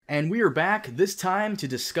And we are back this time to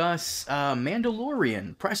discuss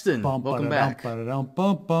Mandalorian. Preston, Bum ba welcome da dum back. ba da dum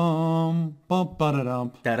bum bum ba da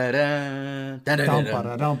dum Da-da-da, dum ba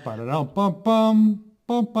da da-da-da-dum. dum ba da dum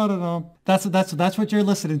bum ba da dum. That's what you're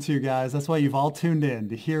listening to, guys. That's why you've all tuned in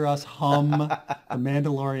to hear us hum the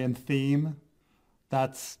Mandalorian theme.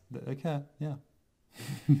 That's okay. Yeah.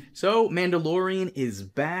 So, Mandalorian is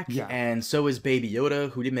back, Yeah. and so is Baby Yoda,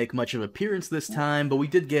 who didn't make much of an appearance this time, but we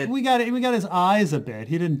did get. We got his eyes a bit.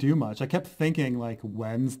 He didn't do much. I kept thinking like,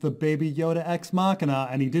 when's the Baby Yoda ex machina?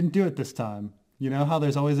 And he didn't do it this time. You know how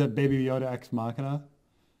there's always a Baby Yoda ex machina?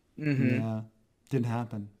 Mhm. Yeah. Didn't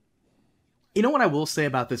happen. You know what I will say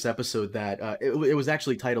about this episode? That it was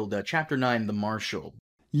actually titled Chapter 9, The Marshal.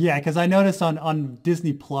 Yeah, because I noticed on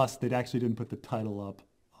Disney Plus they actually didn't put the title up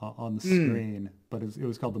on the Hmm. screen, but it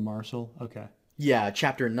was called The Marshal. Okay. Yeah,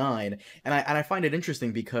 Chapter 9. And I find it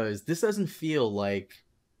interesting because this doesn't feel like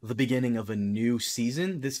the beginning of a new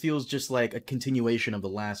season. This feels just like a continuation of the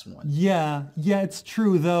last one. Yeah, yeah, it's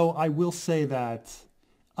true though. I will say that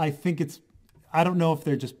I think it's I don't know if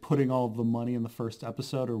they're just putting all of the money in the first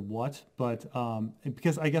episode or what, but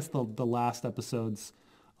because I guess the last episodes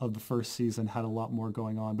of the first season had a lot more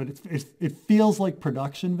going on, but it feels like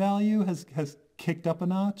production value has kicked up a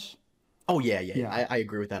notch. Oh yeah, yeah, yeah. Yeah. I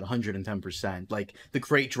agree with that 110%. Like the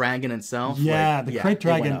Great Dragon itself, like Yeah, yeah, it went The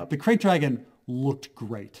up. Crate Dragon looked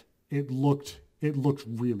great. It looked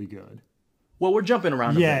really good. Well, we're jumping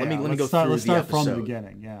around a bit. Yeah, Let me yeah. let me Let's go start through let's the start from the episode.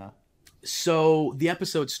 beginning. Yeah. So the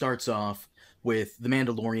episode starts off with the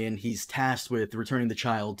Mandalorian. He's tasked with returning the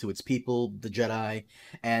child to its people, the Jedi,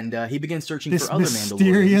 and he begins searching for This other Mandalorians.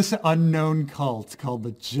 mysterious unknown cult called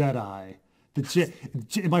the Jedi.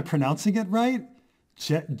 Am I pronouncing it right? Is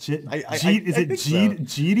I it think so.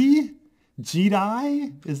 Jedi?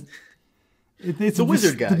 Jedi? It's The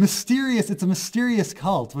wizard guy. it's a mysterious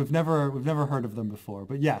cult. We've never heard of them before.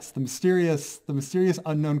 But yes, the mysterious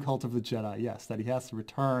unknown cult of the Jedi. Yes, that he has to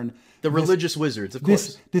return The this religious wizards, of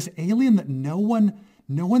this course. this alien that no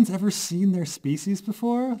one's ever seen their species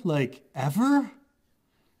before, like ever.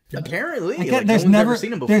 Apparently, Like like no there's one's ever never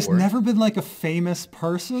seen him there's before. never been like a famous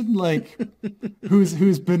person like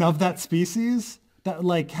who's been of that species that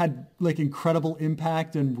like had like incredible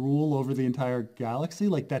impact and rule over the entire galaxy.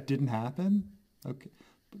 Like that didn't happen. Okay.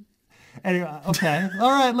 Anyway, okay.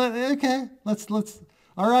 All right. Okay. Let's.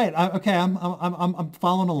 All right. Okay. I'm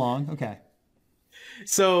following along. Okay.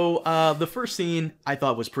 So the first scene I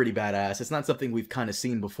thought was pretty badass. It's not something we've kind of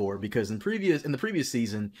seen before because in the previous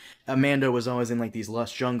season, Amanda was always in like these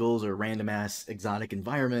lush jungles or random ass exotic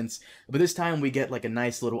environments. But this time we get like a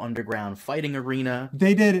nice little underground fighting arena.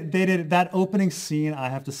 They did that opening scene. I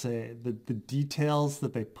have to say the details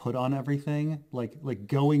that they put on everything, like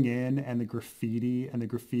going in and the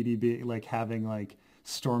graffiti be like having like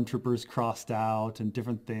stormtroopers crossed out and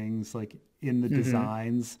different things like in the Hmm.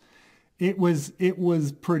 designs. It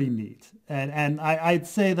was pretty neat, and I'd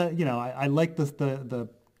say that I like the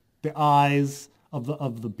eyes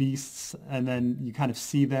of the beasts, and then you kind of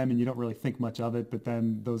see them and you don't really think much of it, but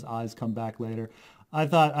then those eyes come back later. I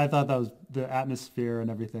thought that was the atmosphere and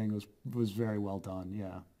everything was very well done.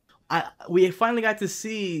 Yeah. We finally got to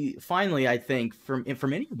see, finally, I think, from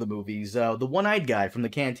any of the movies, the one-eyed guy from the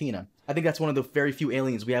cantina. I think that's one of the very few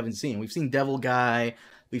aliens we haven't seen. We've seen Devil Guy,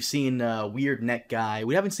 we've seen Weird Neck Guy.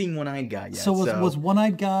 We haven't seen One-Eyed Guy So yet. was So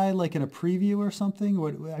One-Eyed Guy like in a preview or something?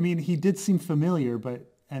 What I mean, he did seem familiar, but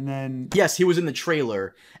and then yes, he was in the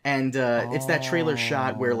trailer, and it's that trailer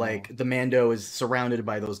shot where oh like the Mando is surrounded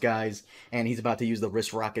by those guys, and he's about to use the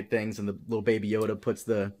wrist rocket things, and the little baby Yoda puts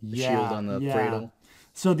the shield yeah, on the yeah. cradle.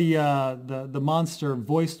 So the monster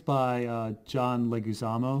voiced by John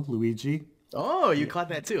Leguizamo, Luigi. Oh, you caught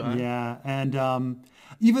that too, huh? Yeah, and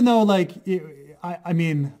even though I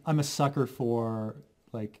mean I'm a sucker for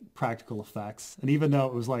like practical effects, and even though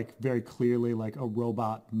it was like very clearly like a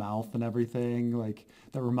robot mouth and everything, like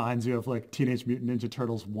that reminds you of like Teenage Mutant Ninja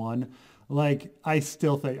Turtles one. Like I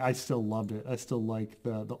still loved it. I still like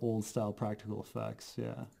the old style practical effects.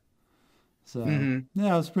 Yeah. So Hmm.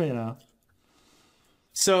 yeah, it was pretty.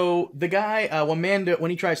 So the guy, when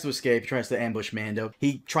he tries to escape, he tries to ambush Mando.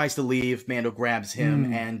 He tries to leave. Mando grabs him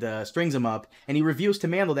Mm, and strings him up, and he reveals to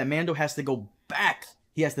Mando that Mando has to go back.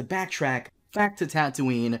 He has to backtrack back to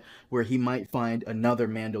Tatooine, where he might find another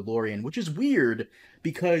Mandalorian, which is weird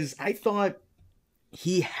because I thought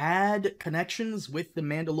he had connections with the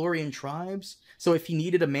Mandalorian tribes. So if he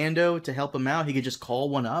needed a Mando to help him out, he could just call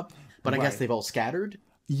one up. But I guess right. they've all scattered.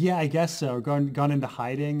 Yeah, I guess so. Gone into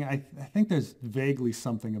hiding. I think there's vaguely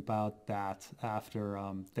something about that after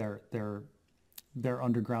their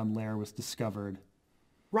underground lair was discovered.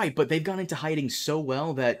 Right, but they've gone into hiding so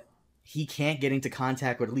well that he can't get into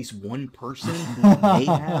contact with at least one person who may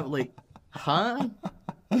have like, huh?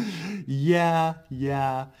 Yeah,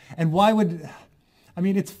 yeah. And why would I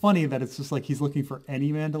mean, it's funny that it's just like he's looking for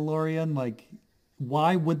any Mandalorian. Like,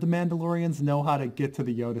 why would the Mandalorians know how to get to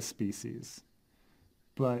the Yoda species?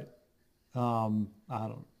 But I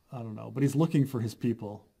don't know. But he's looking for his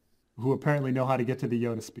people, who apparently know how to get to the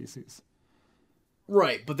Yoda species.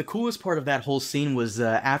 Right, but the coolest part of that whole scene was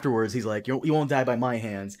afterwards. He's like, "You won't die by my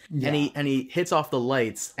hands," and Yeah, he hits off the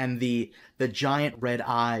lights, and the giant red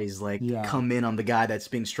eyes like yeah, come in on the guy that's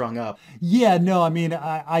being strung up. yeah. No, I mean,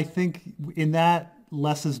 I think in that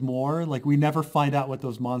less is more. Like, we never find out what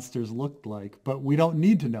those monsters looked like, but we don't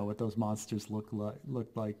need to know what those monsters look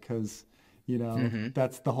like because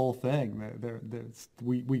that's the whole thing.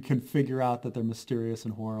 We can figure out that they're mysterious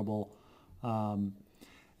and horrible. Um,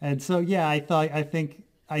 And so, yeah, I think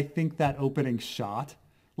that opening shot,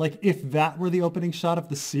 like if that were the opening shot of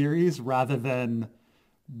the series rather than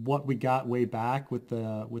what we got way back with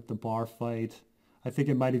the bar fight, I think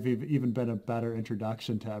it might have even been a better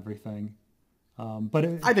introduction to everything. But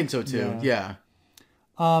I think so too. yeah,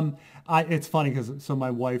 Yeah. it's funny because so my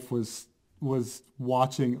wife was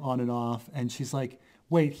watching on and off, and she's like,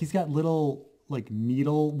 "Wait, he's got little like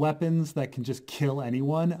needle weapons that can just kill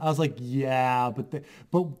anyone." I was like, "Yeah,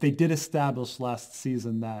 but they did establish last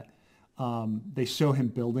season that they show him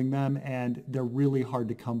building them, and they're really hard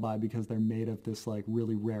to come by because they're made of this like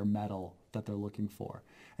really rare metal that they're looking for."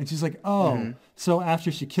 And she's like, "Oh, so after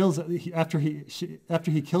she kills after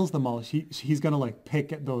he kills them all, he's gonna like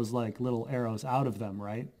pick those like little arrows out of them,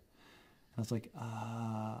 right?" I was like,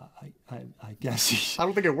 I guess I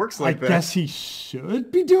don't think it works I like that. guess he should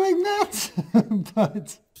be doing that,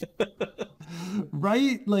 but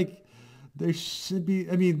right, like there should be.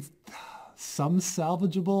 I mean, some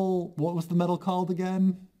salvageable. What was the metal called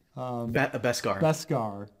again? A Beskar.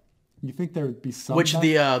 Beskar. You think there would be some Which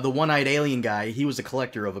the one-eyed alien guy, he was a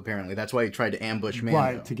collector of apparently. That's why he tried to ambush Mando.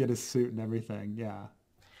 right to get his suit and everything? Yeah.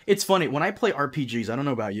 It's funny, when I play RPGs, I don't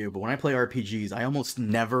know about you, but when I play RPGs, I almost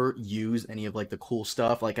never use any of like the cool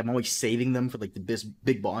stuff. Like I'm always saving them for like the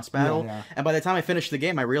big boss battle. Yeah. And by the time I finish the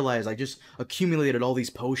game, I realize I just accumulated all these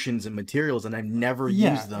potions and materials and I've never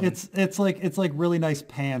Yeah, used them. it's like really nice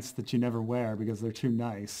pants that you never wear because they're too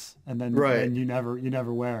nice, and then Right. and you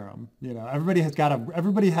never wear them. You know,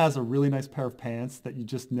 everybody has a really nice pair of pants that you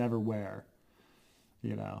just never wear.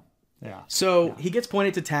 You know, yeah. So he gets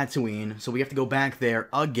pointed to Tatooine, so we have to go back there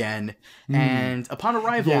again. And upon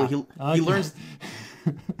arrival, Yeah. he learns.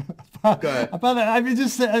 Go ahead. About that, I mean,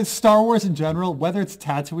 just Star Wars in general, whether it's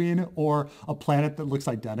Tatooine or a planet that looks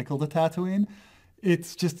identical to Tatooine,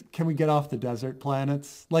 it's just, can we get off the desert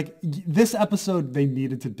planets? Like this episode, they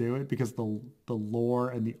needed to do it because the lore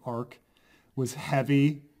and the arc was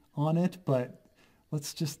heavy on it. But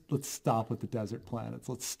let's stop with the desert planets.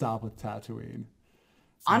 Let's stop with Tatooine.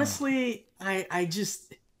 Honestly, I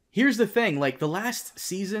just here's the thing, like the last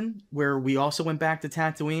season where we also went back to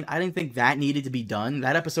Tatooine, I didn't think that needed to be done.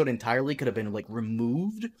 That episode entirely could have been like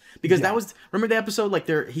removed because that Yeah. was remember the episode like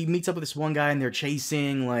he meets up with this one guy and they're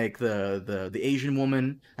chasing like the Asian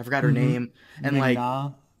woman, I forgot her name, and like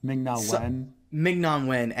Ming-Na so, Wen. Ming-Na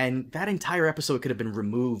Wen, and that entire episode could have been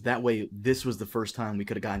removed. That way, this was the first time we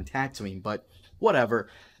could have gotten Tatooine, but whatever.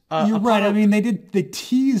 You're right. I Apollo, mean, they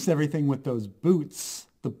teased everything with those boots,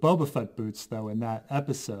 the Boba Fett boots, though, in that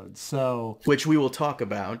episode. So which we will talk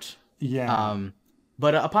about. yeah,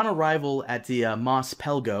 But upon arrival at the Mos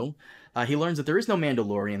Pelgo, he learns that there is no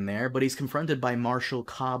Mandalorian there, but he's confronted by Marshal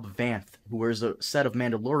Cobb Vanth, who wears a set of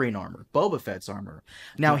Mandalorian armor, Boba Fett's armor.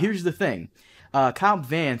 Now, here's the thing. Cobb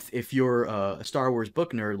Vanth, if you're a Star Wars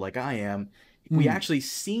book nerd like I am, we actually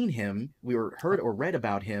seen him, heard or read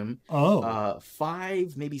about him Oh,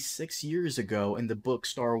 5, maybe 6 years ago in the book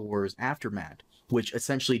Star Wars Aftermath, which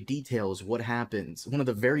essentially details what happens. One of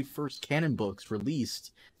the very first canon books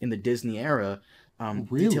released in the Disney era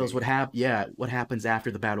details really? what happens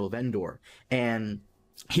after the Battle of Endor. And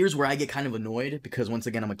here's where I get kind of annoyed because once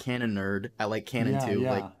again I'm a canon nerd. I like canon Yeah, too,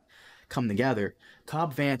 like yeah, come together.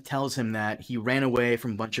 Cobb Vanth tells him that he ran away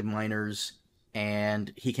from a bunch of miners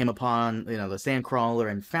and he came upon, the Sandcrawler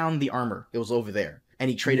and found the armor. It was over there. And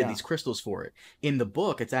he traded yeah. these crystals for it. In the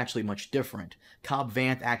book, it's actually much different. Cobb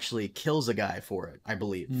Vanth actually kills a guy for it, I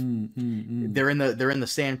believe. They're in the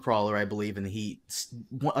Sandcrawler, I believe, and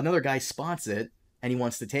another guy spots it and he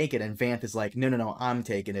wants to take it, and Vanth is like, no, I'm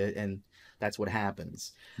taking it, and that's what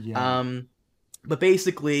happens. Yeah. But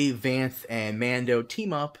basically, Vanth and Mando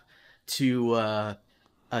team up to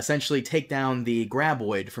essentially take down the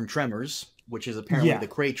Graboid from Tremors, which is apparently Yeah. the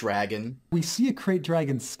Krayt Dragon. We see a Krayt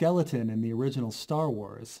Dragon skeleton in the original Star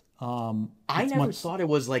Wars. I It's never much. thought it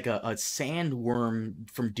was like a sandworm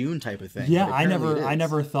from Dune type of thing, Yeah, but apparently it I is.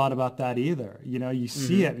 never thought about that either. You know, you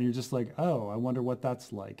see Hmm. it and you're just like, oh, I wonder what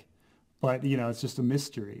that's like. But you know, it's just a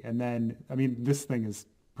mystery. And then, I mean, this thing is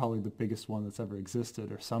probably the biggest one that's ever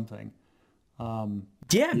existed or something. Yeah,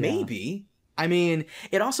 Yeah. maybe. I mean,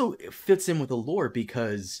 it also fits in with the lore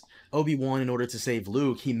because Obi-Wan, in order to save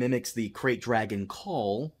Luke, he mimics the Krayt Dragon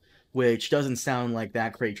call, which doesn't sound like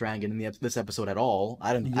that Krayt Dragon in this episode at all.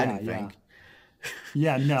 I Yeah, didn't yeah. think.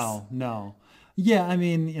 Yeah, no, no. Yeah, I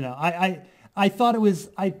mean, you know, I thought it was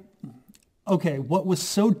okay, what was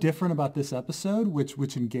so different about this episode,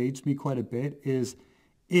 which engaged me quite a bit, is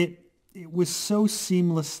it was so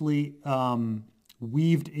seamlessly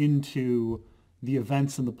weaved into the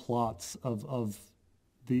events and the plots of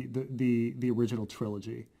the original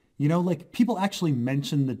trilogy. You know, like people actually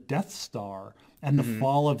mention the Death Star and the Hmm.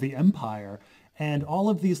 fall of the Empire and all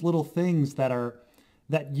of these little things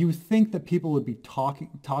that you think that people would be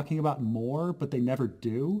talking about more, but they never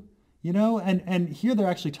do. You know, and here they're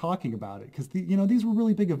actually talking about it because you know these were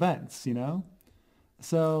really big events. You know,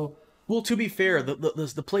 so Well, to be fair,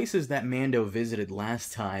 the places that Mando visited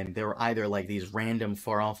last time, they were either like these random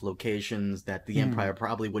far off locations that the mm, Empire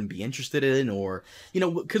probably wouldn't be interested in, or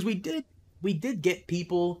because we did get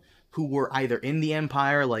people who were either in the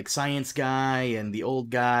Empire, like Science Guy and the old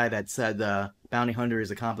guy that said bounty hunter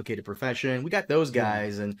is a complicated profession. We got those yeah.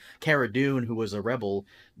 guys and Cara Dune, who was a rebel.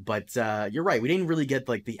 But you're right, we didn't really get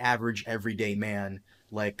like the average everyday man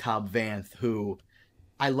like Cobb Vanth, who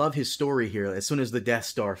I love his story here. As soon as the Death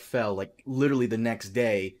Star fell, like literally the next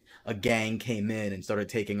day, a gang came in and started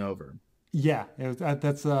taking over. Yeah,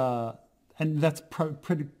 that's and that's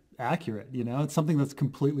pretty accurate. You know, it's something that's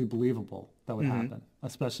completely believable that would Hmm. happen,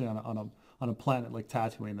 especially on a planet like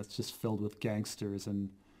Tatooine that's just filled with gangsters and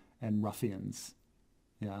ruffians.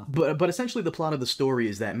 Yeah, But essentially, the plot of the story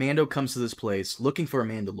is that Mando comes to this place looking for a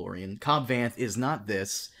Mandalorian. Cobb Vanth is not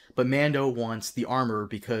this, but Mando wants the armor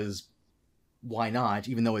because why not?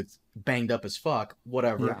 Even though it's banged up as fuck,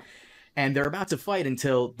 whatever. yeah, And they're about to fight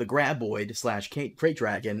until the Graboid slash Krayt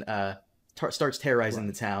Dragon starts terrorizing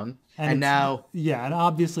the right. town. And And it's now yeah, and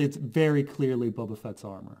obviously it's very clearly Boba Fett's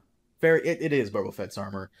armor. it is Boba Fett's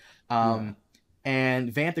armor. Yeah, Um,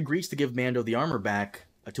 and Vanth agrees to give Mando the armor back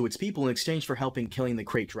to its people in exchange for helping killing the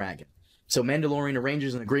Krayt Dragon. So Mandalorian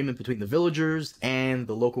arranges an agreement between the villagers and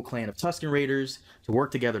the local clan of Tusken Raiders to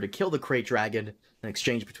work together to kill the Krayt Dragon in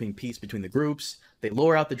exchange between peace between the groups. They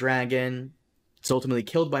lure out the dragon. It's ultimately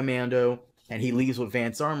killed by Mando, and he leaves with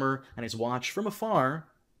Vanth's armor and is watched from afar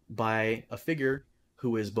by a figure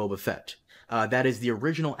who is Boba Fett. That is the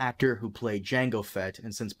original actor who played Jango Fett,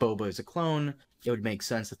 and since Boba is a clone, it would make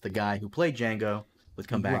sense that the guy who played Jango would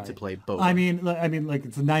come back to right. play Boba. I mean, like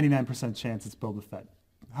it's a 99% chance it's Boba Fett.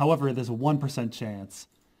 However, there's a 1% chance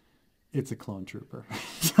it's a clone trooper.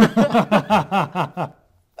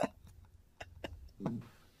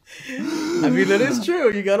 I mean, that is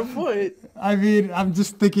true. You got a point. I mean, I'm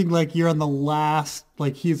just thinking like you're on the last,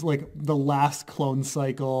 like he's like the last clone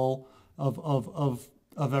cycle of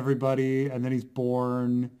everybody, and then he's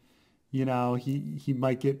born. You know, he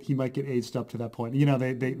might get aged up to that point. You know, they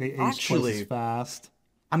age twice as Actually, fast.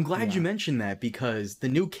 I'm glad you Yeah. mentioned that because the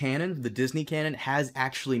new canon, the Disney canon, has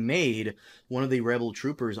actually made one of the rebel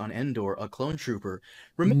troopers on Endor a clone trooper.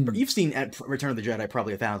 Remember, Mm. you've seen at Return of the Jedi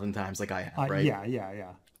probably 1,000 times, like I have, right? Yeah, yeah,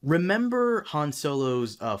 yeah. Remember Han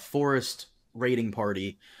Solo's forest raiding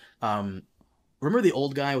party? Um, remember the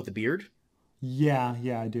old guy with the beard? Yeah,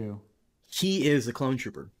 yeah, I do. He is a clone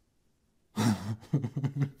trooper.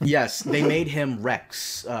 Yes, they made him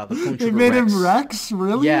Rex, the clone They trooper made him Rex. Rex,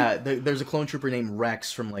 really? Yeah, there's a clone trooper named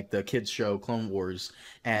Rex from like the kids show Clone Wars,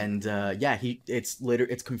 and yeah,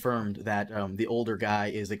 it's confirmed that the older guy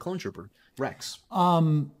is a clone trooper, Rex.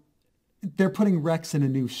 They're putting Rex in a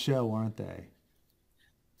new show, aren't they?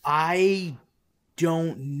 I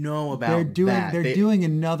don't know about that. They're doing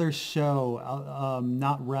another show,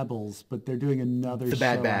 not Rebels, but they're doing another The Bad show.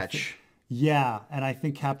 I think. Batch. Yeah, and I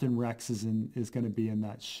think Captain Rex is going to be in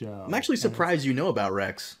that I'm show. actually And it's surprised you know about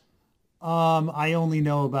Rex. I only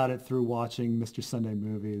know about it through watching Mr. Sunday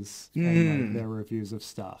Movies and like Hmm. their reviews of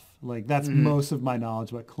stuff. Like that's Hmm. most of my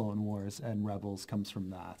knowledge about Clone Wars and Rebels comes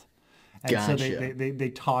from that. And so Gotcha. they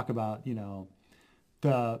talk about, you know,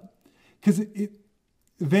 the because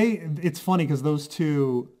it's funny because those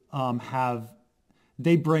two have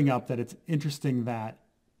they bring up that it's interesting that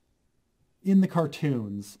in the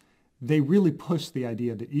cartoons they really push the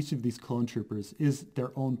idea that each of these clone troopers is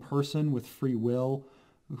their own person with free will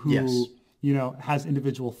who Yes. you know has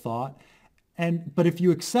individual thought But if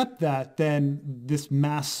you accept that, then this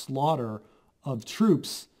mass slaughter of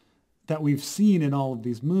troops that we've seen in all of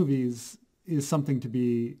these movies is something to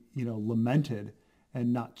be, lamented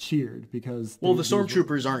and not cheered, because Well, the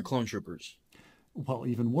stormtroopers aren't clone troopers. Well,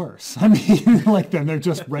 even worse. I mean, like, then they're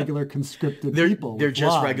just regular conscripted people. They're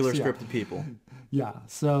just regular scripted people. Yeah.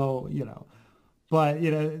 So, but,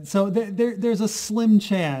 so there's a slim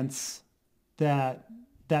chance that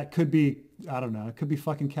could be, I don't know, it could be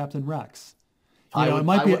fucking Captain Rex.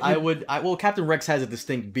 Well, Captain Rex has a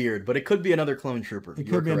distinct beard, but it could be another clone trooper. It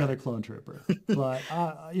could be another clone trooper. But,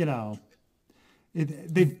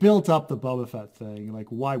 they've built up the Boba Fett thing. Like,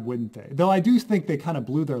 why wouldn't they? Though I do think they kind of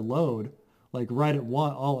blew their load, like,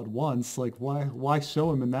 all at once. Like, why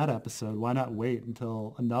show him in that episode? Why not wait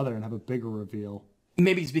until another and have a bigger reveal?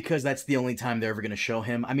 Maybe it's because that's the only time they're ever going to show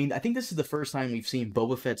him. I mean, I think this is the first time we've seen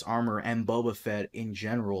Boba Fett's armor and Boba Fett in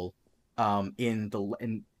general.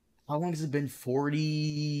 In how long has it been?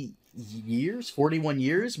 40 years? 41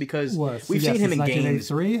 years? Because we've seen him in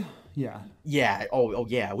games. 1983? Yeah. Yeah. Oh,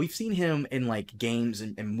 yeah. We've seen him in like games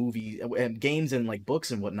and movies, and games and like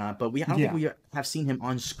books and whatnot. But I don't think we have seen him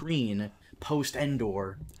on screen post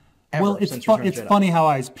Endor. Well, it's funny how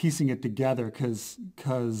I was piecing it together because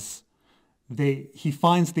he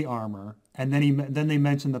finds the armor, and then they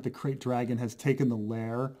mention that the Krayt Dragon has taken the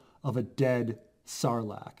lair of a dead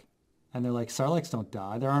Sarlacc. And they're like, Sarlaccs don't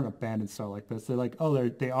die. There aren't abandoned Sarlacc pits. They're like, oh,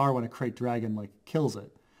 they are when a Krayt Dragon like kills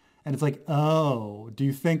it. And it's like, oh, do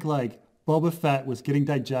you think like Boba Fett was getting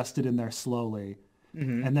digested in there slowly,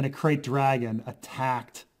 and then a Krayt Dragon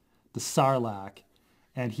attacked the Sarlacc,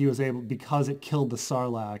 and he was able, because it killed the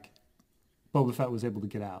Sarlacc, Boba Fett was able to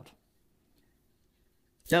get out?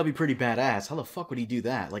 That would be pretty badass. How the fuck would he do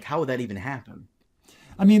that? Like, how would that even happen?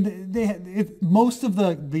 I mean, most of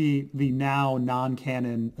the now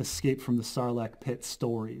non-canon Escape from the Sarlacc pit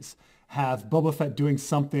stories have Boba Fett doing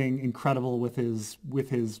something incredible with his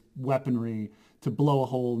weaponry to blow a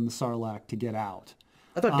hole in the Sarlacc to get out.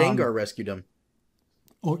 I thought Dengar rescued him,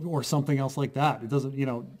 or something else like that. It doesn't,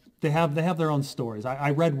 they have their own stories.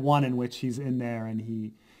 I read one in which he's in there and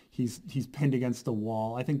he's pinned against the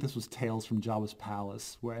wall. I think this was Tales from Jabba's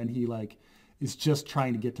Palace, and he like is just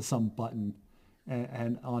trying to get to some button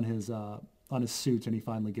and on his suit, and he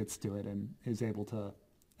finally gets to it and is able to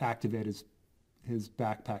activate his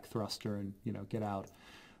backpack thruster and get out.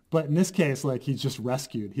 But in this case, like, he's just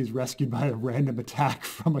rescued. He's rescued by a random attack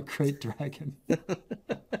from a Krayt Dragon.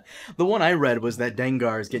 The one I read was that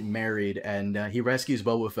Dengar is getting married, and he rescues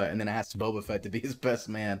Boba Fett, and then asks Boba Fett to be his best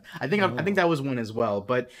man. I think that was one as well.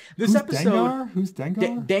 But this episode, Dengar? Who's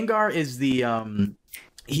Dengar? Dengar is the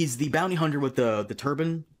he's the bounty hunter with the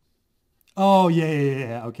turban. Oh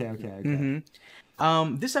yeah. Okay.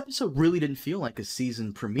 Mm-hmm. This episode really didn't feel like a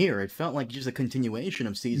season premiere. It felt like just a continuation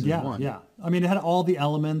of season one. Yeah. I mean, it had all the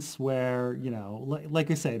elements where,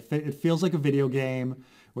 like I said, it feels like a video game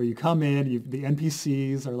where you come in, the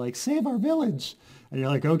NPCs are like, save our village. And you're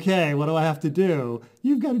like, okay, what do I have to do?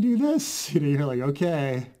 You've got to do this. You're like,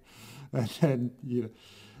 okay. And then,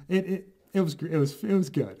 it was good.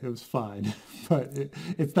 It was fine. But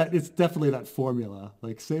it's definitely that formula.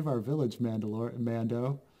 Like, save our village,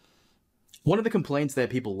 Mando. One of the complaints that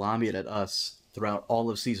people lobbied at us throughout all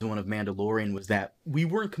of season one of Mandalorian was that we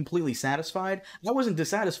weren't completely satisfied. I wasn't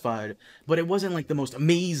dissatisfied, but it wasn't like the most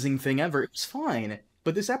amazing thing ever. It was fine.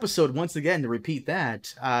 But this episode, once again, to repeat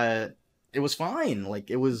that, it was fine. Like,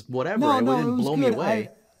 it was whatever. It didn't blow me away.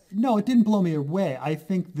 No, it didn't blow me away. I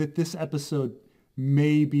think that this episode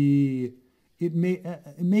may be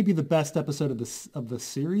the best episode of the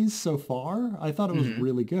series so far. I thought it was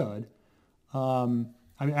really good.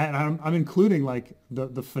 I mean, I'm including like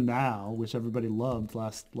the finale, which everybody loved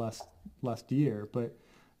last year. But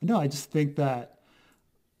no, I just think that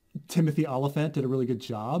Timothy Olyphant did a really good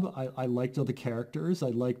job. I liked all the characters. I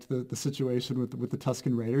liked the situation with the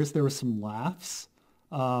Tusken Raiders. There were some laughs.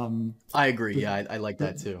 I agree. I like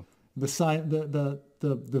that too. The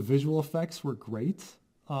visual effects were great.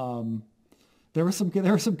 There were some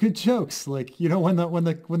good jokes. Like, when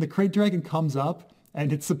the Krayt Dragon comes up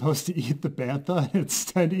and it's supposed to eat the bantha and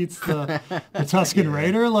instead eats the Tusken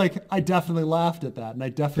Raider. Like, I definitely laughed at that, and I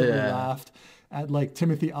definitely laughed at like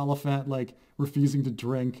Timothy Olyphant like refusing to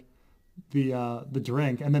drink the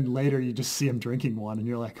drink, and then later you just see him drinking one, and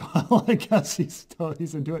you're like, well, I guess he's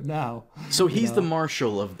into it now. So he's the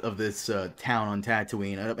marshal of this town on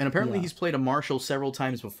Tatooine, and apparently he's played a marshal several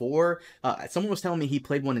times before. Someone was telling me he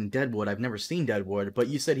played one in Deadwood. I've never seen Deadwood, but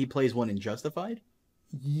you said he plays one in Justified?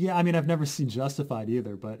 Yeah, I mean, I've never seen Justified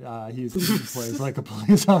either, but he plays like a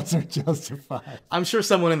police officer in Justified. I'm sure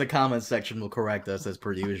someone in the comments section will correct us as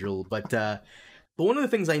per usual, but But one of the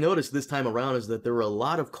things I noticed this time around is that there were a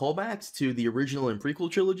lot of callbacks to the original and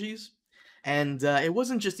prequel trilogies. And it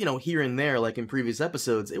wasn't just, here and there like in previous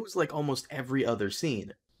episodes. It was like almost every other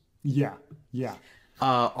scene. Yeah, yeah.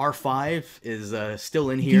 R5 is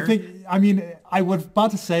still in Do you here. think? I mean, I was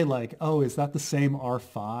about to say like, oh, is that the same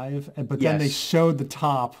R5? But then they Yes. showed the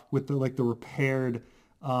top with the repaired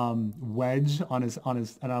wedge on his,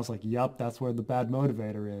 and I was like, yep, that's where the bad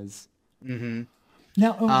motivator is. Mm-hmm.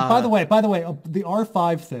 Now, by the way, the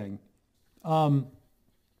R5 thing.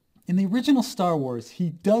 In the original Star Wars,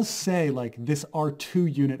 he does say like this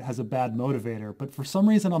R2 unit has a bad motivator, but for some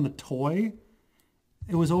reason on the toy,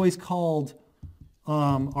 it was always called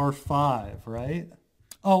R5, right?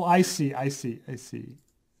 Oh, I see.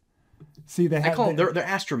 See, I call them, they're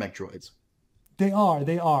astromech droids. they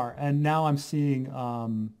are, and now I'm seeing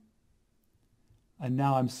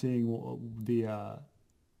the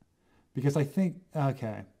because I think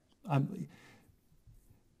okay,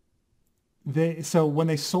 so when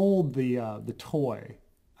they sold the toy,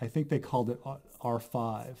 I think they called it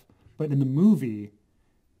R5, but in the movie,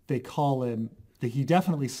 they call him. He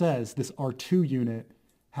definitely says this R2 unit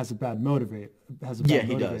has a bad motivator. Yeah,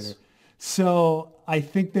 he does. So I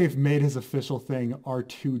think they've made his official thing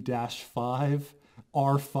R2-5,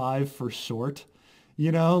 R5 for short.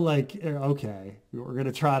 Like okay, we're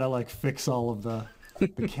gonna try to like fix all of the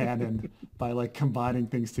canon by like combining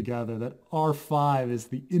things together. That R5 is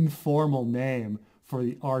the informal name for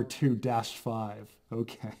the R2-5.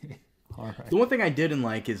 Okay, all right. The one thing I didn't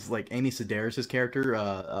like is like Amy Sedaris'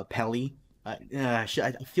 character, Pelly. I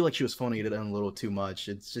feel like she was phoning it in a little too much.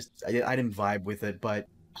 It's just I didn't vibe with it. But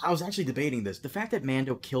I was actually debating this. The fact that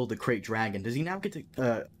Mando killed the Krayt Dragon, does he now get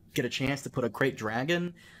a chance to put a Krayt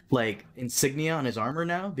Dragon like insignia on his armor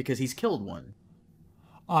now because he's killed one?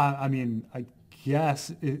 I mean, I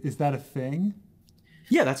guess is that a thing?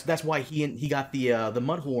 Yeah, that's why he got the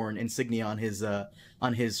Mudhorn insignia on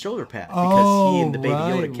his shoulder pad because he Oh, and the Baby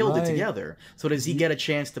Yoda killed it right. together. So does he get a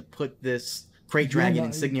chance to put this Krayt Yeah, Dragon no,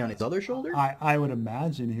 insignia on his other shoulder? I would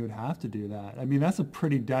imagine he would have to do that. I mean, that's a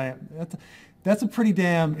pretty damn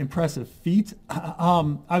impressive feat.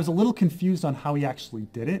 I was a little confused on how he actually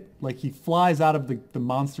did it. Like he flies out of the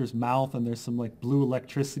monster's mouth and there's some like blue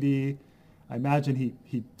electricity. I imagine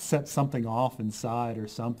he set something off inside or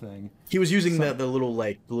something. He was using the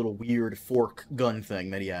little weird fork gun thing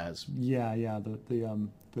that he has. Yeah, yeah,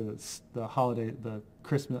 the holiday the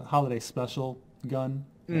Christmas holiday special gun.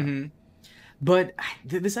 Yeah. Hmm. But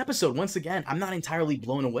this episode, once again, I'm not entirely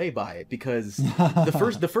blown away by it because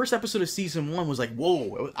the first episode of season one was like,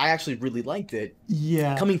 whoa, I actually really liked it.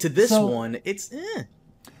 Yeah. Coming to this So, one, it's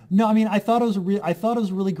no, I mean, I thought it was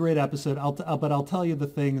a really great episode. But I'll tell you the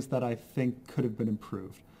things that I think could have been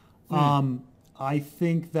improved. I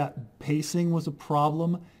think that pacing was a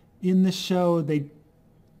problem in the show.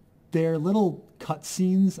 Their little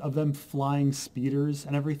cutscenes of them flying speeders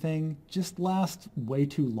and everything just last way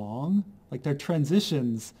too long. Like their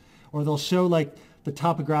transitions, or they'll show like the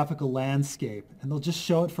topographical landscape, and they'll just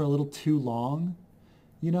show it for a little too long,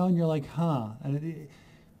 and you're like, huh, and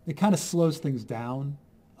it kind of slows things down.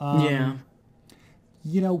 yeah.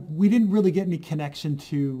 We didn't really get any connection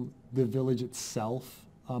to the village itself,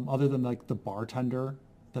 other than like the bartender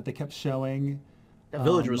that they kept showing. That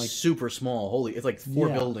village was Like, super small. Holy, it's like four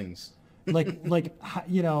yeah, buildings.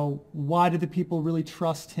 why did the people really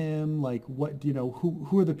trust him? Like, what,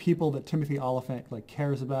 who are the people that Timothy Oliphant like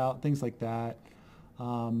cares about? Things like that.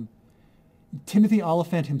 Timothy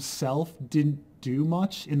Oliphant himself didn't do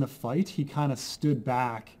much in the fight. He kind of stood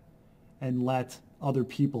back and let other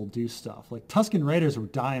people do stuff. Like Tusken Raiders were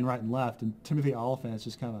dying right and left, and Timothy Oliphant is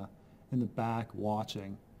just kind of in the back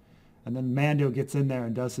watching. And then Mando gets in there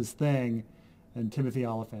and does his thing, and Timothy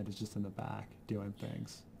Oliphant is just in the back doing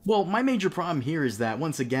things. Well, my major problem here is that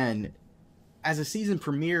once again, as a season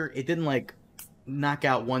premiere, it didn't like knock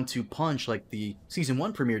out 1-2 punch like the season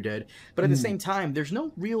one premiere did. But at the same time, there's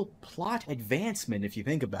no real plot advancement if you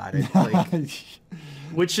think about it. Like,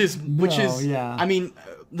 which is No, yeah. I mean,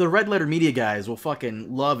 the Red Letter Media guys will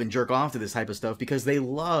fucking love and jerk off to this type of stuff because they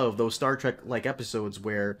love those Star Trek like episodes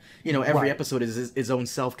where every Right. episode is its own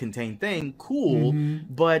self-contained thing. Cool,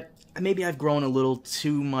 but maybe I've grown a little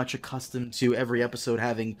too much accustomed to every episode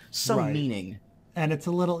having some Right. meaning. And it's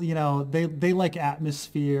a little, they like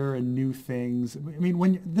atmosphere and new things. I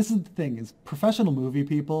mean, this is the thing is professional movie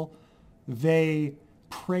people, they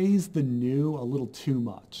praise the new a little too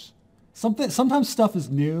much. Sometimes stuff is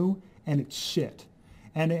new and it's shit.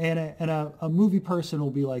 And a movie person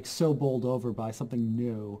will be like so bowled over by something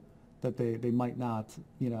new that they might not,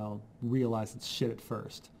 realize it's shit at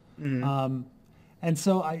first. And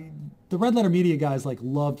so the Red Letter Media guys like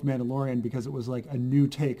loved Mandalorian because it was like a new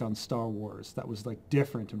take on Star Wars that was like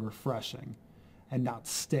different and refreshing and not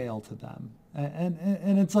stale to them.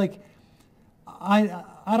 And it's like, I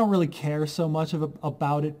don't really care so much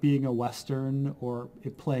about it being a Western or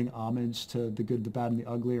it playing homage to The Good, the Bad, and the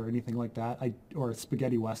Ugly or anything like that, or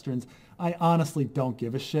spaghetti Westerns. I honestly don't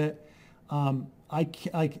give a shit. I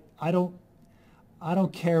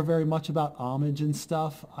don't care very much about homage and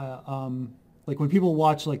stuff. Like when people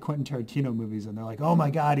watch like Quentin Tarantino movies and they're like, oh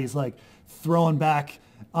my God, he's like throwing back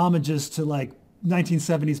homages to like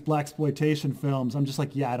 1970s blaxploitation films. I'm just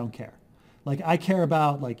like, yeah, I don't care. Like I care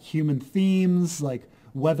about like human themes, like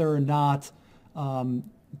whether or not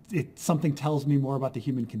something tells me more about the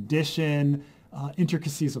human condition,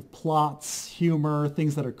 intricacies of plots, humor,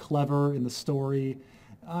 things that are clever in the story.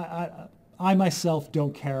 I myself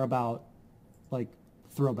don't care about like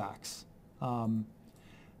throwbacks.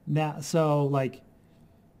 Now, so like,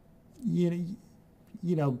 you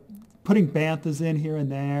know, putting banthas in here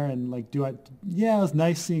and there and like, yeah, it was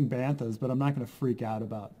nice seeing banthas, but I'm not going to freak out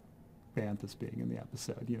about banthas being in the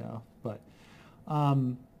episode, you know, but,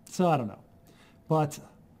 so I don't know, but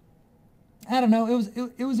I don't know.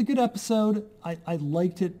 It was a good episode. I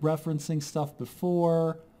liked it referencing stuff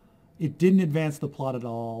before. It didn't advance the plot at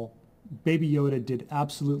all. Baby Yoda did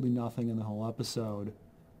absolutely nothing in the whole episode.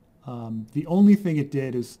 The only thing it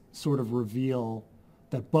did is sort of reveal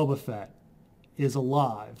that Boba Fett is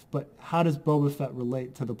alive. But how does Boba Fett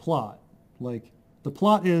relate to the plot? Like, the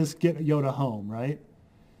plot is get Yoda home, right?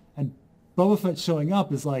 And Boba Fett showing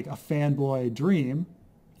up is like a fanboy dream,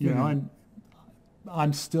 you know, and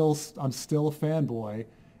I'm still a fanboy,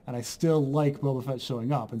 and I still like Boba Fett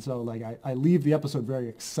showing up. And so, like, I leave the episode very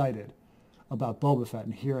excited about Boba Fett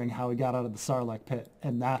and hearing how he got out of the Sarlacc pit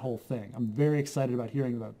and that whole thing. I'm very excited about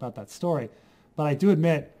hearing about that story. But I do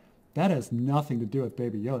admit, that has nothing to do with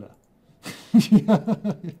Baby Yoda.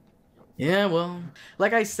 Yeah, well,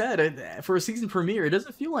 like I said, for a season premiere, it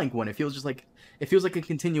doesn't feel like one. It feels like a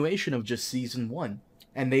continuation of just season 1,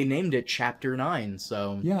 and they named it Chapter 9.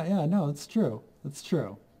 So yeah, no, it's true. It's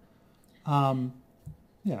true. You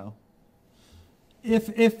know,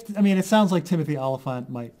 if I mean, it sounds like Timothy Olyphant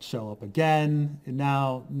might show up again. And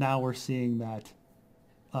now we're seeing that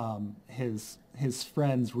his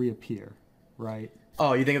friends reappear, right?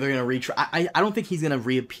 Oh, you think they're gonna retry? I don't think he's gonna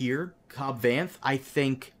reappear, Cobb Vanth. I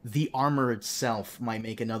think the armor itself might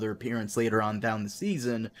make another appearance later on down the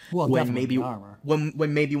season. Well, when maybe armor. when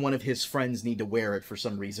maybe one of his friends need to wear it for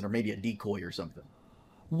some reason, or maybe a decoy or something.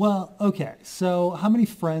 Well, okay. So how many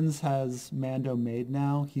friends has Mando made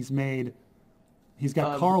now? He's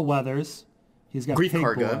got Carl Weathers. He's got Grief Pig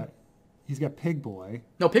Karga. Boy. He's got Pig Boy.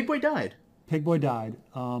 No, Pig Boy died. Pig Boy died.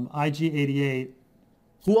 IG-88.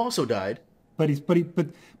 Who also died. But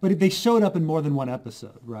they showed up in more than one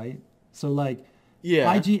episode, right? So like,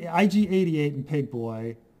 Yeah. IG-88 and Pig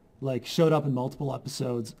Boy like showed up in multiple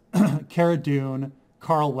episodes. Cara Dune,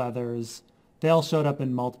 Carl Weathers, they all showed up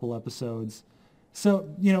in multiple episodes. So,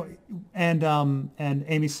 you know, and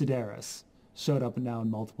Amy Sedaris showed up now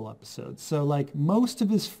in multiple episodes. So like most of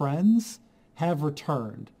his friends have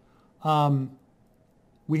returned.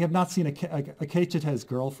 We have not seen Akecheta's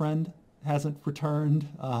girlfriend hasn't returned.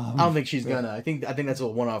 I don't think she's gonna. I think that's a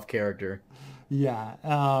one-off character. Yeah.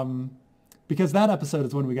 Because that episode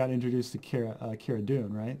is when we got introduced to Cara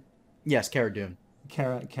Dune, right? Yes, Cara Dune.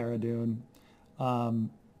 Cara Dune.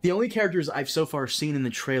 The only characters I've so far seen in the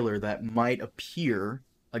trailer that might appear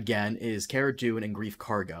again is Cara Dune and Grief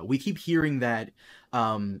Karga. We keep hearing that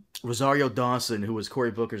Rosario Dawson, who was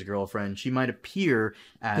Cory Booker's girlfriend, she might appear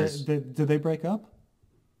as. Did they break up?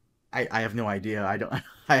 I have no idea. I don't.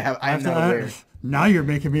 I'm not aware. Now you're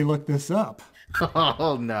making me look this up.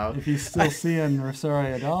 Oh no! If he's still seeing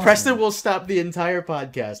Rosario Dawson, Preston will stop the entire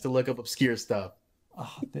podcast to look up obscure stuff.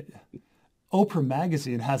 Oh, Oprah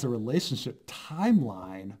Magazine has a relationship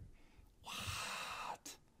timeline.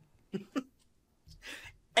 What?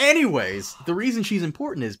 Anyways, the reason she's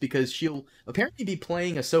important is because she'll apparently be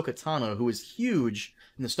playing Ahsoka Tano, who is huge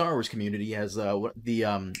in the Star Wars community as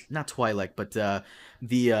the not Twi'lek, but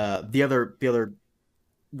the other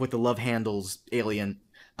with the love handles alien.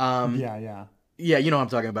 Yeah, you know what I'm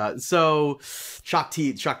talking about. So, Shaak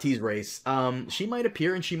Ti's race. She might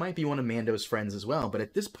appear, and she might be one of Mando's friends as well. But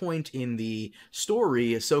at this point in the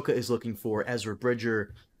story, Ahsoka is looking for Ezra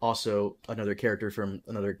Bridger, also another character from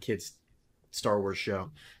another kid's Star Wars show.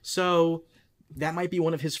 So, that might be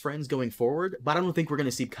one of his friends going forward. But I don't think we're going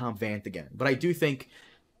to see Cobb Vanth again. But I do think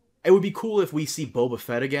it would be cool if we see Boba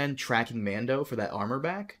Fett again tracking Mando for that armor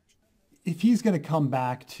back. If he's going to come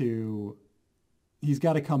back to he's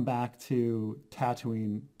got to come back to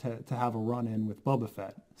Tatooine to have a run-in with Boba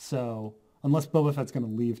Fett. So unless Boba Fett's going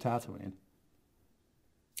to leave Tatooine.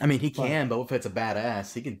 I mean, he can. Boba Fett's a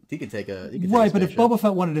badass. He can take a Right, but if spaceship. Boba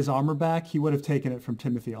Fett wanted his armor back, he would have taken it from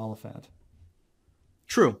Timothy Oliphant.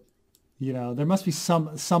 True. You know, there must be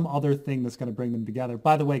some other thing that's going to bring them together.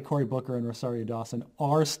 By the way, Cory Booker and Rosario Dawson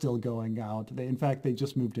are still going out. In fact, they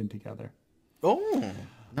just moved in together. Oh,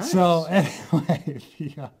 nice. So anyway,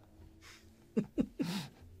 yeah.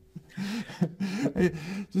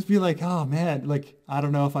 Just be like, oh man, like I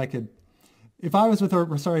don't know if I could. If I was with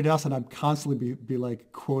Rosario Dawson, I'd constantly be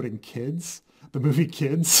like quoting Kids, the movie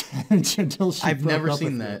Kids, until she. I've broke never up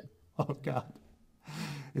seen with that. me. Oh god,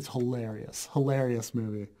 it's hilarious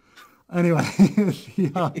movie. Anyway,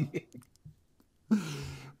 yeah.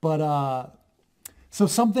 But so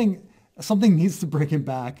something needs to bring him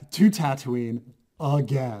back to Tatooine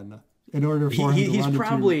again in order for him to He's run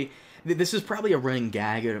probably this is probably a running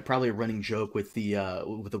gag and probably a running joke with the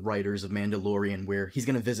writers of Mandalorian, where he's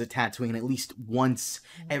gonna visit Tatooine at least once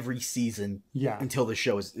every season, Yeah. until the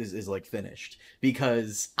show is like finished.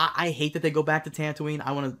 Because I hate that they go back to Tatooine.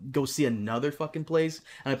 I want to go see another fucking place,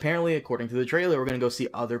 and apparently, according to the trailer, we're gonna go see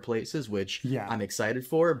other places, which Yeah. I'm excited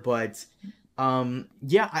for. But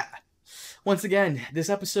yeah, once again, this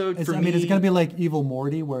episode for me, is it going to be like Evil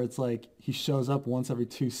Morty, where it's like he shows up once every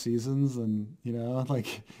 2 seasons, and you know,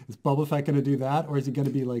 like is Boba Fett going to do that, or is he going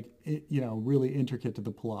to be like, you know, really intricate to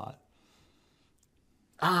the plot?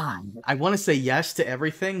 I want to say yes to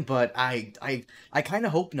everything, but I kind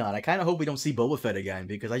of hope not. I kind of hope we don't see Boba Fett again,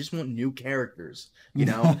 because I just want new characters. You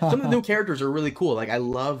know, some of the new characters are really cool. Like I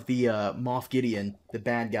love the Moff Gideon, the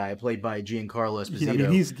bad guy played by Giancarlo Esposito. Yeah, I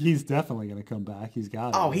mean, he's definitely going to come back. He's got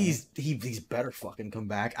it. Oh, right? he's better fucking come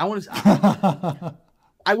back. I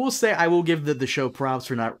will say I will give the show props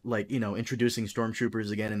for not, like, you know, introducing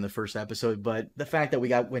stormtroopers again in the first episode, but the fact that we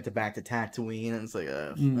went back to Tatooine, and it's like,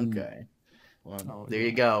 okay, well, there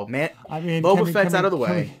you go, man. I mean, Boba Fett's out of the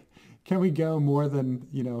way. Can we go more than,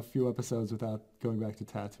 you know, a few episodes without going back to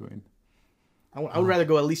Tatooine? I would rather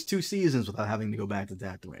go at least 2 seasons without having to go back to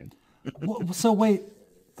Tatooine. So wait,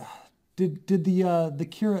 did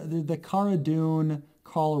the Cara Dune,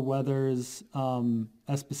 Carla Weathers, Esposito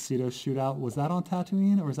shootout, was that on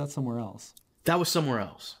Tatooine or is that somewhere else? That was somewhere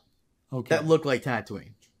else. Okay. That looked like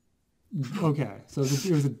Tatooine. Okay, so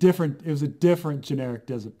it was a different generic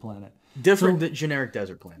desert planet. Different generic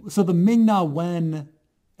desert planet. So the Ming-Na Wen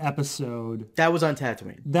episode, That was on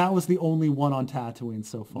Tatooine. that was the only one on Tatooine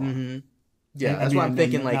so far. Yeah, I that's mean, why I'm and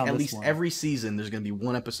thinking, then like, now at this least one. every season there's going to be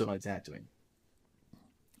one episode on Tatooine.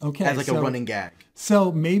 Okay, As like a running gag.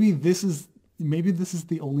 So maybe this is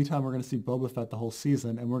the only time we're going to see Boba Fett the whole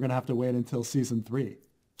season, and we're going to have to wait until season 3.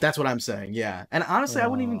 That's what I'm saying, yeah. And honestly, I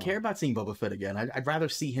wouldn't even care about seeing Boba Fett again. I'd rather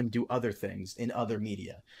see him do other things in other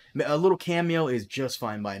media. A little cameo is just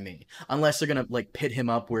fine by me. Unless they're going to, like, pit him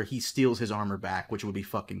up where he steals his armor back, which would be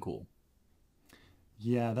fucking cool.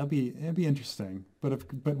 Yeah, it'd be interesting. But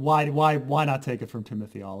why not take it from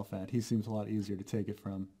Timothy Oliphant? He seems a lot easier to take it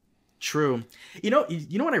from. True. You know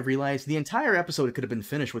what I realized? The entire episode could have been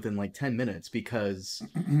finished within, like, 10 minutes, because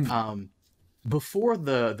before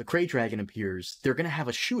the Krayt Dragon appears, they're going to have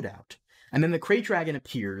a shootout. And then the Krayt Dragon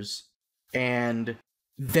appears, and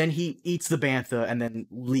then he eats the bantha and then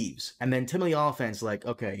leaves. And then Timothy Oliphant's like,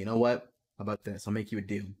 okay, you know what? How about this? I'll make you a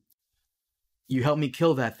deal. You help me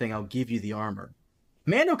kill that thing, I'll give you the armor.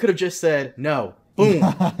 Mando could have just said, no. Boom.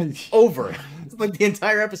 Over. It's like the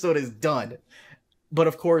entire episode is done. But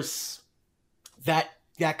of course, that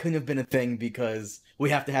couldn't have been a thing, because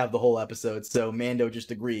we have to have the whole episode, so Mando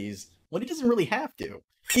just agrees. Well, he doesn't really have to.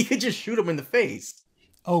 He could just shoot him in the face.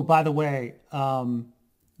 Oh, by the way,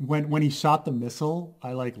 when he shot the missile,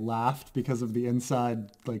 I like laughed because of the inside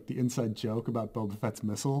joke about Boba Fett's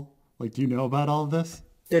missile. Like, do you know about all of this?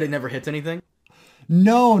 That it never hits anything?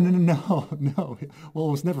 No. Well,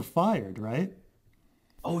 it was never fired, right?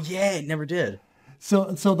 Oh yeah, it never did.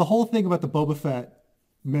 So the whole thing about the Boba Fett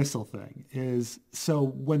missile thing is, so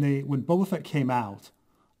when Boba Fett came out,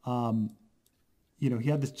 you know,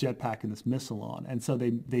 he had this jetpack and this missile on, and so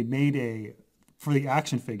they made for the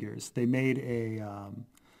action figures, they made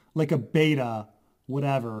like a beta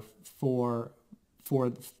whatever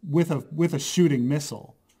with a shooting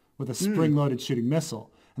missile, with a spring-loaded shooting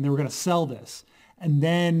missile, and they were going to sell this. And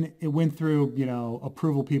then it went through, you know,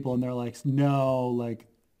 approval people, and they're like, no, like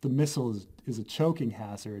the missile is a choking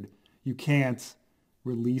hazard. You can't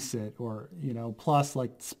release it, or, you know, plus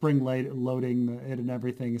like loading it and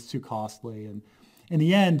everything is too costly. And in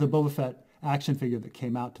the end, the Boba Fett action figure that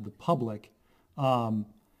came out to the public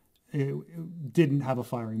it didn't have a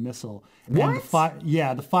firing missile. And What?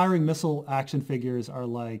 the firing missile action figures are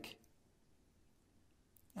like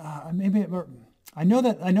maybe I know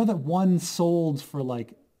that one sold for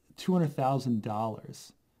like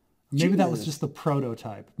 $200,000. Maybe that was Jesus. just the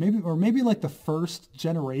prototype. Maybe like the first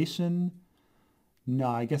generation. No,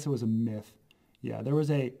 I guess it was a myth. Yeah,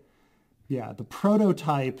 the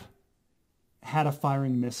prototype had a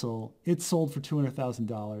firing missile. It sold for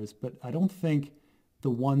 $200,000, but I don't think the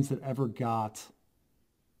ones that ever got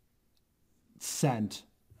sent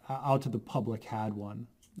out to the public had one.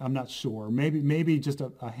 I'm not sure. Maybe just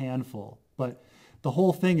a handful. But the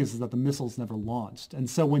whole thing is that the missiles never launched. And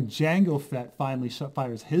so when Jango Fett finally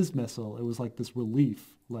fires his missile, it was like this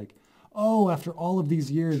relief. Like, oh, after all of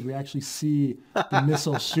these years, we actually see the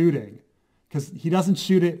missile shooting. Because he doesn't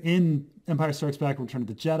shoot it in Empire Strikes Back or Return of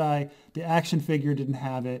the Jedi. The action figure didn't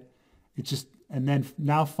have it. It just, and then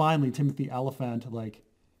now finally Timothy Olyphant like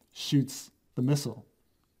shoots the missile.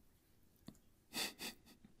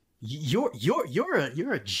 You're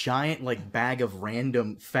a giant like bag of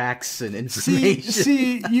random facts and See, information.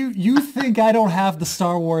 see, you think I don't have the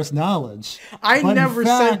Star Wars knowledge. I But in never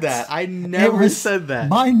said fact, that. I it never was- said that.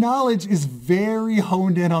 My knowledge is very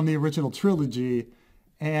honed in on the original trilogy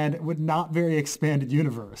and with not very expanded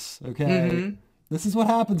universe, okay? Mm-hmm. This is what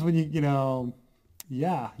happens when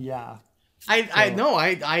yeah. I know.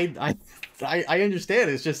 I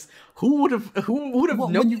understand. It's just who would have Well,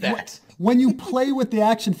 known that? when you play with the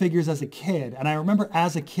action figures as a kid, and I remember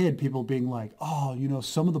as a kid people being like, oh,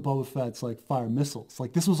 some of the Boba Fett's like fire missiles.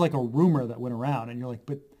 Like this was like a rumor that went around, and you're like,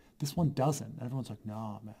 but this one doesn't. And everyone's like,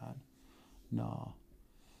 no, man, no.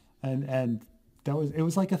 And it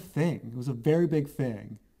was like a thing. It was a very big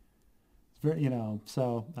thing. It's very,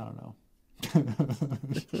 so I don't know.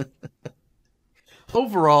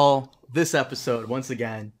 Overall, this episode once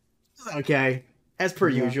again, okay. As per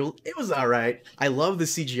Yeah. usual, it was all right. I love the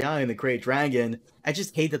CGI and the Great Dragon. I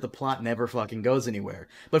just hate that the plot never fucking goes anywhere.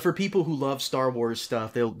 But for people who love Star Wars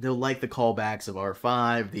stuff, they'll like the callbacks of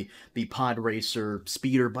R5, the pod racer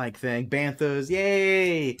speeder bike thing, Banthas,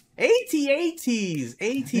 yay! AT-ATs,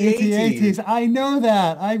 AT-ATs. AT-ATs, I know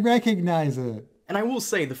that. I recognize it. And I will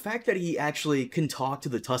say, the fact that he actually can talk to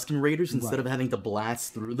the Tusken Raiders instead Right. of having to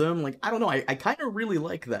blast through them, like, I don't know, I kind of really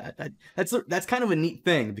like that. That's kind of a neat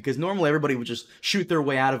thing, because normally everybody would just shoot their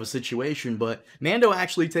way out of a situation, but Mando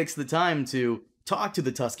actually takes the time to talk to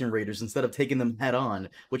the Tusken Raiders instead of taking them head on,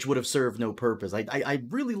 which would have served no purpose. I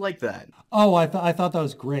really like that. Oh, I thought that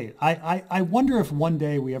was great. I wonder if one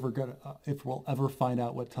day if we'll ever find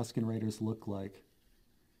out what Tusken Raiders look like,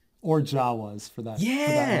 or Jawas for that. Yeah,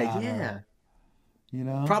 matter. yeah.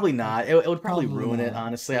 Probably Probably not. It would probably Probably ruin it, not.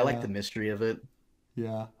 honestly. I like Yeah. the mystery of it.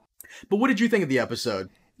 Yeah. But what did you think of the episode?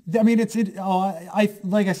 I mean,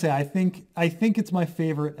 like I say, I think it's my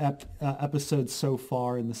favorite episode so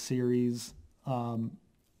far in the series.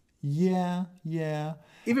 Yeah.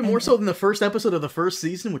 Even more so than the first episode of the first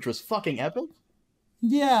season, which was fucking epic?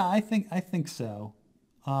 Yeah, I think so.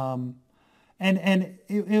 And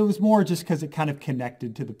it was more just because it kind of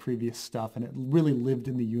connected to the previous stuff and it really lived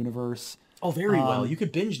in the universe. Oh, very well. You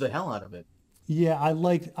could binge the hell out of it. Yeah, I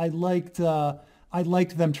liked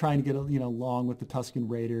them trying to get along with the Tusken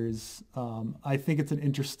Raiders. I think it's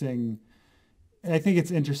interesting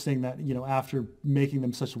that after making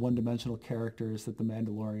them such one-dimensional characters, that the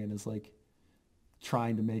Mandalorian is like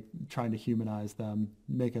trying to humanize them,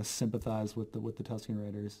 make us sympathize with the Tusken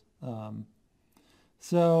Raiders.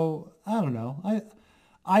 So I don't know.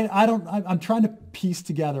 I'm trying to piece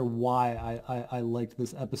together why I liked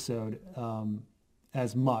this episode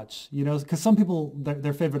as much, because some people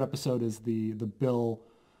their favorite episode is the Bill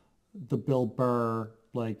Burr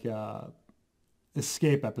like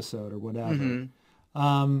escape episode or whatever.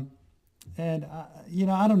 And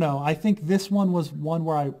I don't know. I think this one was one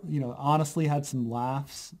where I honestly had some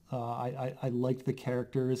laughs. I liked the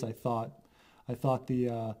characters. I thought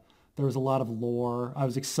there was a lot of lore. I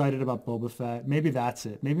was excited about Boba Fett. Maybe that's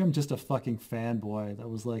it. Maybe I'm just a fucking fanboy that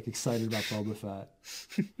was like excited about Boba Fett.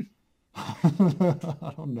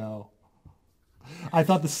 I don't know. I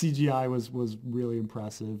thought the CGI was really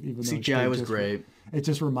impressive, even though CGI was great. It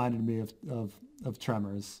just reminded me of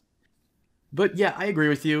Tremors. But yeah, I agree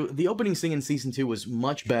with you. The opening scene in season 2 was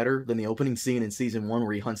much better than the opening scene in season 1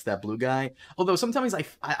 where he hunts that blue guy. Although sometimes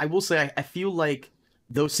I will say I feel like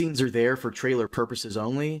those scenes are there for trailer purposes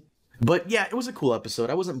only. But yeah, it was a cool episode.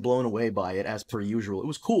 I wasn't blown away by it as per usual. It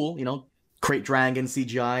was cool, Crate Dragon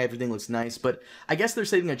CGI, everything looks nice, but I guess they're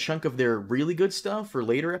saving a chunk of their really good stuff for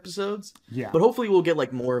later episodes. Yeah. But hopefully we'll get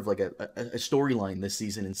like more of like a storyline this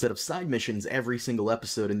season instead of side missions every single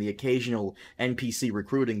episode and the occasional NPC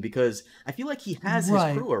recruiting, because I feel like he has his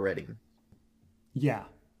Right. crew already. Yeah.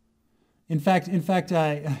 In fact,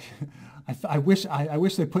 I wish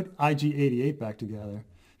they put IG-88 back together.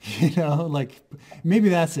 You know, like maybe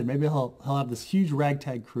that's it. Maybe he'll have this huge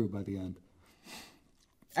ragtag crew by the end.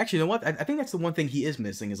 Actually, you know what? I think that's the one thing he is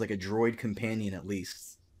missing is like a droid companion at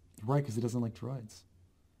least. Right, because he doesn't like droids.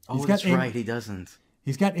 Oh, that's right, he doesn't.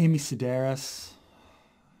 He's got Amy Sedaris.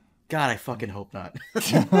 God, I fucking hope not.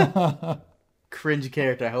 Cringe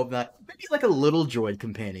character, I hope not. Maybe like a little droid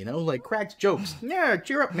companion, you know, like cracks jokes. Yeah,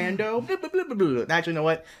 cheer up, Mando. Blah, blah, blah, blah, blah. Actually, you know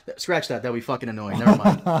what? Scratch that. That'd be fucking annoying. Never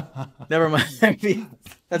mind. Never mind.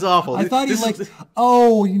 That's awful. I thought This he like, is-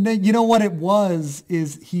 oh, you know what it was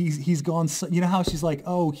is he's gone. You know how she's like,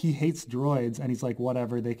 oh, he hates droids, and he's like,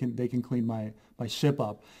 whatever, they can clean my ship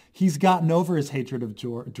up. He's gotten over his hatred of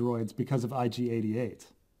droids because of IG-88.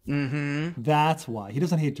 Mm-hmm. That's why he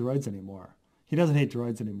doesn't hate droids anymore. He doesn't hate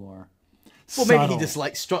droids anymore. Well, maybe he Subtle.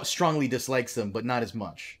 dislikes, strongly dislikes them, but not as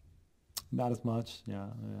much. Not as much. Yeah.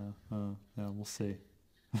 We'll see.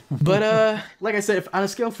 But like I said, if on a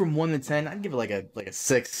scale from 1 to 10, I'd give it like a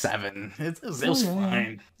 6, 7. It was Yeah,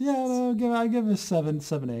 fine. Yeah, no, I give it a 7,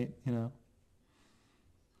 8. You know.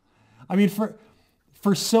 I mean, for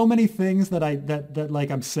so many things that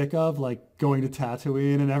like I'm sick of, like going to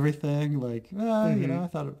Tatooine and everything, like you know, I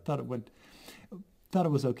thought it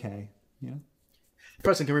was okay. You know.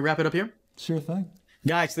 Preston, can we wrap it up here? Sure thing.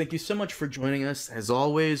 Guys, thank you so much for joining us. As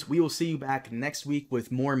always, we will see you back next week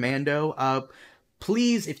with more Mando.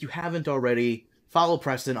 Please, if you haven't already, follow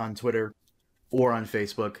Preston on Twitter or on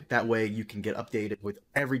Facebook. That way you can get updated with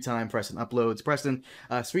every time Preston uploads. Preston,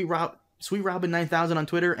 Sweet Robin 9000 on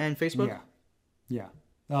Twitter and Facebook. Yeah.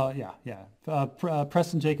 Oh, yeah.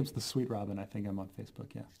 Preston Jacobs, the Sweet Robin. I think I'm on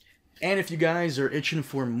Facebook. Yeah. And if you guys are itching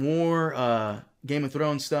for more Game of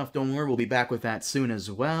Thrones stuff, don't worry, we'll be back with that soon as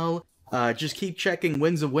well. Just keep checking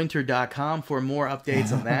windsofwinter.com for more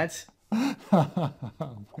updates on that.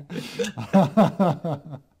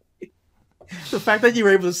 The fact that you were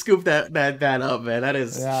able to scoop that up, man, that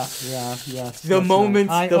is Yeah. the moment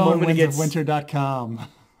it gets windsofwinter.com.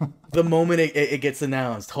 the moment it gets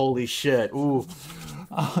announced. Holy shit! Ooh,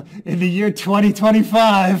 In the year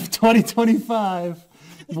 2025.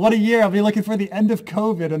 What a year. I'll be looking for the end of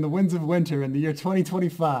COVID and the winds of winter in the year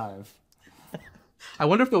 2025. I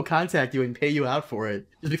wonder if they'll contact you and pay you out for it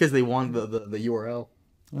just because they want the URL.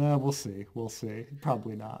 We'll see.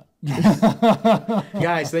 Probably not.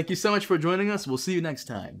 Guys, thank you so much for joining us. We'll see you next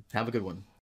time. Have a good one.